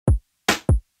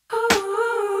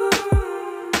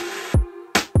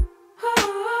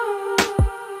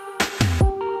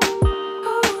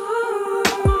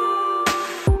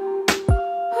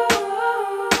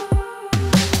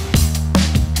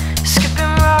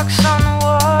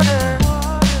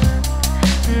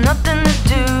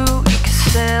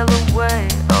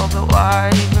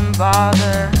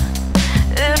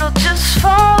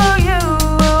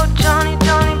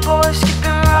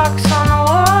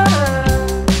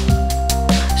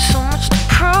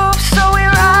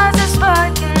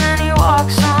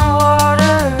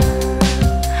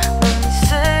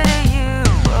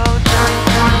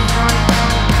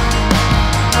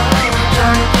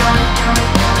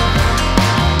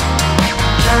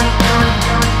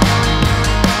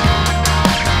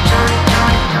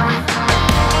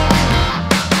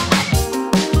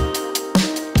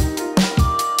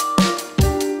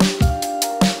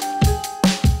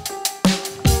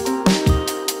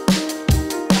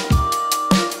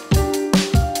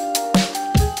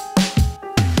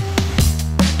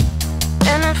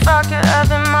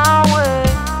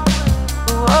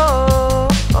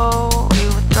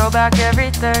back every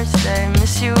Thursday.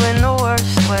 Miss you in the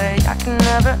worst way, I can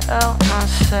never help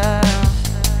myself.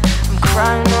 I'm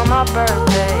crying on my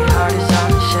birthday, heart is on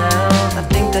the shelf. I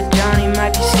think that Johnny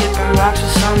might be skipping rocks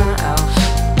with someone else.